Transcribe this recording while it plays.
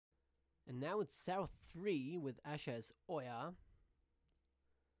And now it's South 3 with Asha as Oya.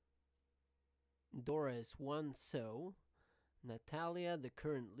 Dora is 1 so. Natalia, the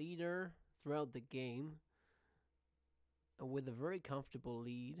current leader throughout the game, with a very comfortable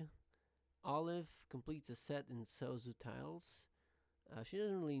lead. Olive completes a set in Sozu tiles. She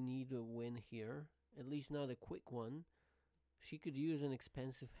doesn't really need a win here, at least not a quick one. She could use an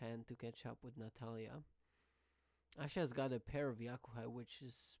expensive hand to catch up with Natalia. Asha's got a pair of Yakuhai, which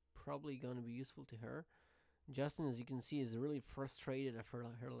is probably going to be useful to her. Justin, as you can see, is really frustrated after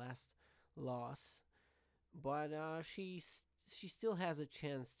her last loss, but she still has a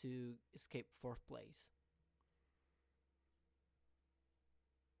chance to escape 4th place.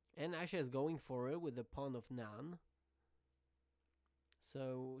 And Asha is going for it with the pawn of Nan.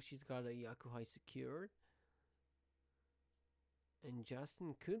 So she's got a Yakuhai secured. And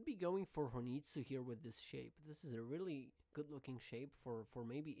Justin could be going for Honitsu here with this shape. This is a really good looking shape for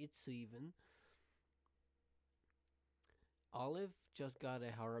maybe Itsu even. Olive just got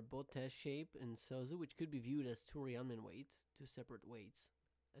a Harabote shape in Sozu, which could be viewed as 2 Ryanman weight, 2 separate weights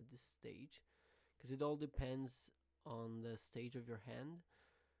at this stage. Because it all depends on the stage of your hand.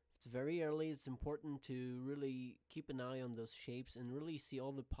 If it's very early, it's important to really keep an eye on those shapes and really see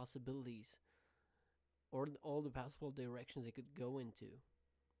all the possibilities or all the possible directions they could go into.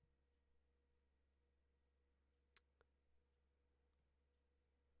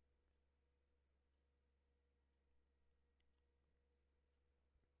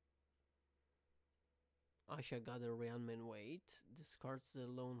 Asha got a Ryanman weight, discards the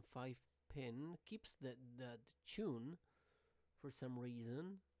lone 5 pin, keeps the tune for some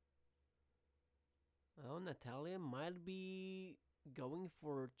reason. Oh, Natalia might be going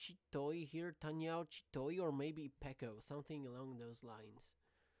for Chitoi here, Tanyao Chitoi, or maybe Peko, something along those lines.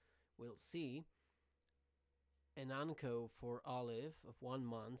 We'll see. An Anko for Olive of 1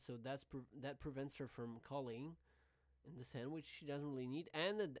 month, so that prevents her from calling in this hand, which she doesn't really need.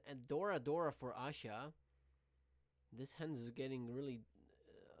 And a Dora for Asha. This hand is getting really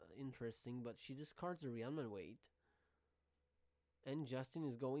interesting, but she discards the Ryanman weight. And Justin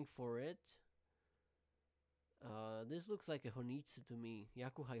is going for it. This looks like a Honitsu to me.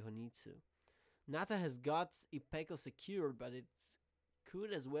 Yakuhai Honitsu. Nata has got Ipeko secured, but it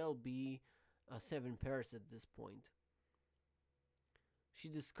could as well be 7 pairs at this point. She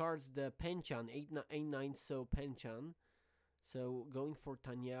discards the Penchan, 8-9 so Penchan. So going for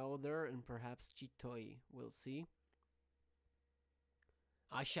Tanyao there and perhaps Chitoi. We'll see.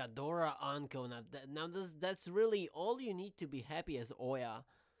 Ashadora Anko. Now that's really all you need to be happy as Oya.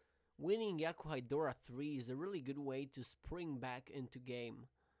 Winning Yakuhai Dora 3 is a really good way to spring back into game.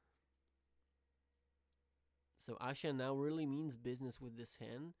 So Asha now really means business with this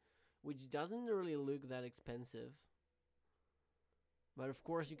hand, which doesn't really look that expensive. But of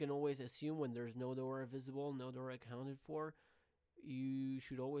course you can always assume when there's no Dora visible, no Dora accounted for, you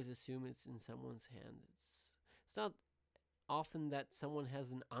should always assume it's in someone's hand. It's not often that someone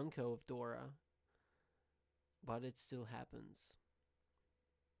has an Anko of Dora, but it still happens.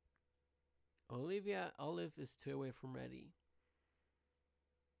 Olive is 2 away from ready.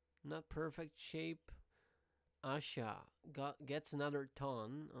 Not perfect shape. Asha gets another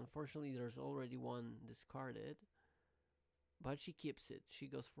ton. Unfortunately, there's already 1 discarded. But she keeps it. She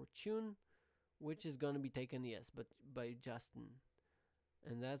goes for Chun, which is going to be taken, yes, but by Justin.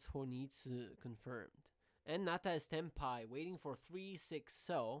 And that's Honitsu confirmed. And Nata is Tenpai, waiting for 3-6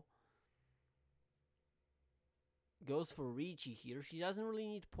 so. Goes for Ricci here. She doesn't really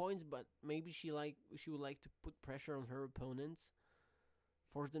need points, but maybe she would like to put pressure on her opponents,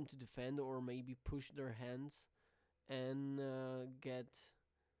 force them to defend, or maybe push their hands and get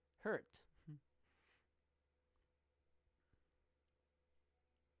hurt.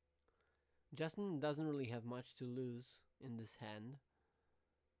 Justin doesn't really have much to lose in this hand.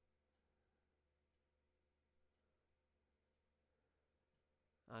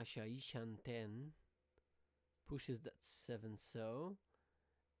 Asha Ishan 10 pushes that 7 so.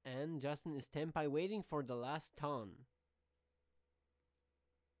 And Justin is Tenpai waiting for the last ton.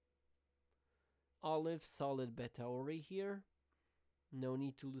 Olive solid Betaori here. No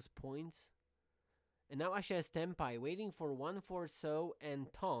need to lose points. And now Asha is Tenpai waiting for 1-4 so and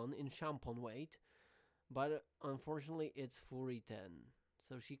ton in Shampon weight. But unfortunately it's Furi 10.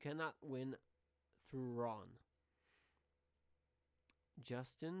 So she cannot win through Ron.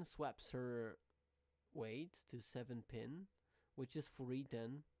 Justin swaps her weight to 7 pin, which is Furi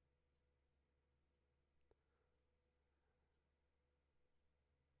 10.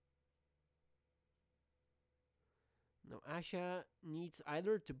 Now Asha needs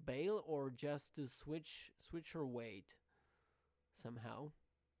either to bail or just to switch her weight somehow.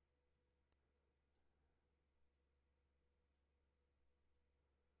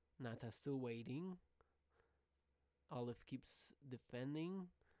 Nata's still waiting. Olive keeps defending.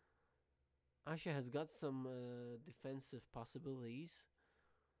 Asha has got some defensive possibilities.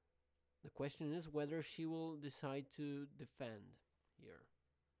 The question is whether she will decide to defend here.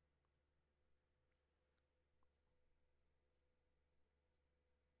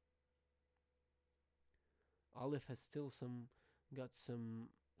 Olive has still got some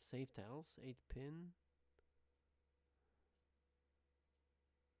save tiles. 8 pin.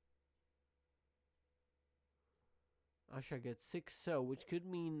 Asha gets 6 so, which could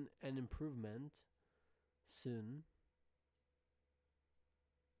mean an improvement soon.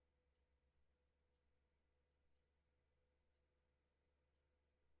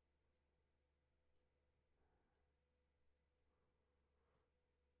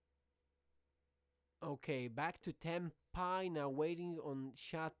 Okay, back to Tenpai, now waiting on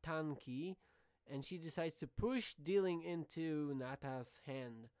Shatanki, and she decides to push, dealing into Nata's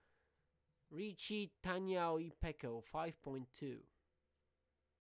hand. Richi Tanyao Ipeko 5.2.